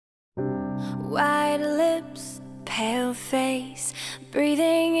White lips, pale face,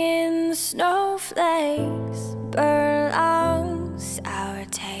 breathing in the snowflakes, burnt lungs, sour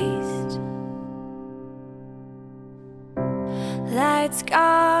taste. Lights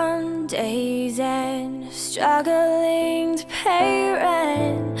gone, days end, struggling to pay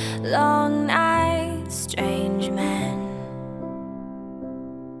rent, long nights, strange men.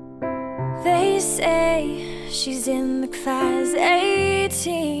 They say she's in the class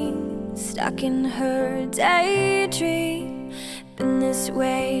 18, stuck in her daydream. Been this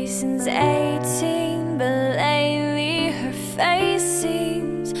way since 18, but lately her face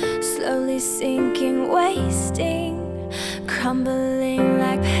seems slowly sinking, wasting, crumbling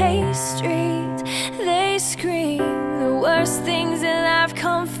like pastries. They scream the worst things in life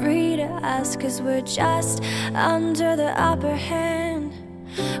come free to us, 'cause we're just under the upper hand.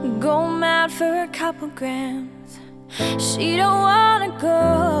 Go mad for a couple grams. She don't wanna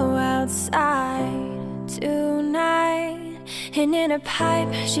go outside tonight, and in her pipe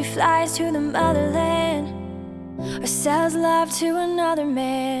she flies to the motherland, or sells love to another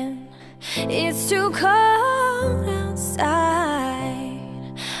man. It's too cold outside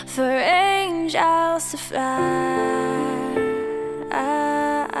for angels to fly.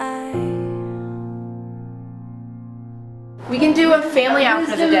 We can do a family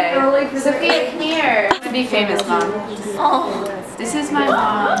outfit today. Sophia, come here. To be famous, Mom. Oh. This is my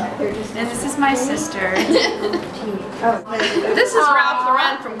mom, and this is my sister. This is Ralph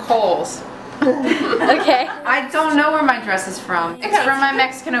Lauren from Kohl's. Okay. I don't know where my dress is from. It's from my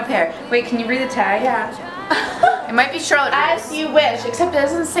Mexican au pair. Wait, can you read the tag? Yeah. It might be Charlotte. As you wish, except it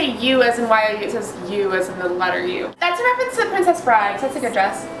doesn't say you as in Y-O-U, it says you as in the letter U. That's a reference to Princess Bride. That's a good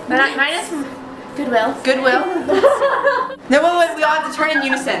dress. Mine is from Goodwill. Goodwill? No, wait, we all have to turn in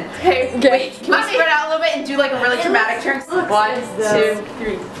unison. Okay. Wait, can we spread out a little bit and do like a really dramatic turn? 1, 2,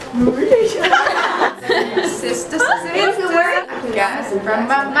 3. Sister, guys, from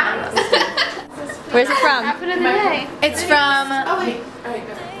my mouth. Where's it from? It's from. Oh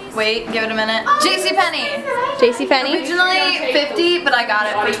wait, give it a minute. JCPenney. JCPenney? Originally 50, but I got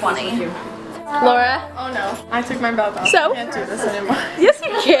it for 20. Laura? Oh no, I took my belt off. So? I can't do this anymore. Yes,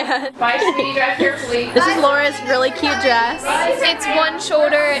 you can. Bye, sweetie, drive carefully. This is Laura's really cute dress. It's one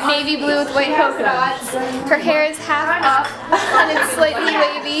shoulder, navy blue with white polka dots. Her hair is half up and it's slightly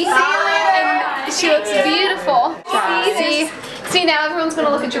wavy. And she looks beautiful. See, now everyone's gonna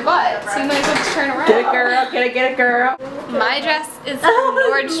look at your butt. So you might as well just turn around. Get it, girl. Get it, girl. My dress is from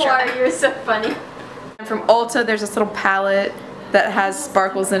Nordstrom. You're so funny. From Ulta, there's this little palette that has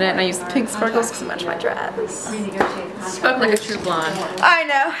sparkles in it, and I use the pink sparkles because it matches my dress. Spoke like a true blonde. I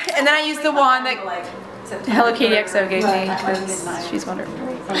know. And then I use the wand that Hello Katie XO gave me because she's wonderful.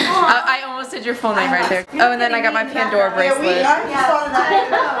 I almost said your full name right there. Oh, and then I got my Pandora bracelet.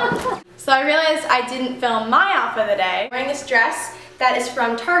 So I realized I didn't film my outfit of the day. I'm wearing this dress that is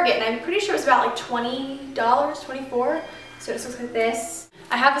from Target, and I'm pretty sure it's about like $20, $24. So it just looks like this.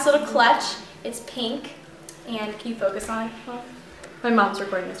 I have this little clutch. It's pink. And can you focus on it? My mom's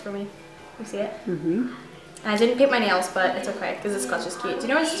recording this for me. You see it? Mm-hmm. And I didn't paint my nails, but it's okay because this clutch is cute. Do you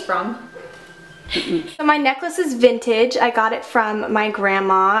know where this is from? So my necklace is vintage. I got it from my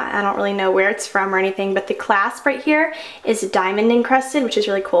grandma. I don't really know where it's from or anything, but the clasp right here is diamond encrusted, which is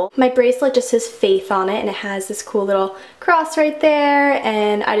really cool. My bracelet just says faith on it, and it has this cool little cross right there,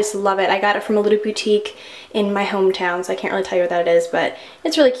 and I just love it. I got it from a little boutique in my hometown, so I can't really tell you what that is, but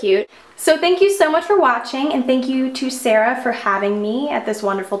it's really cute. So thank you so much for watching, and thank you to Sarah for having me at this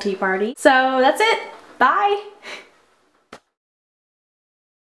wonderful tea party. So that's it. Bye!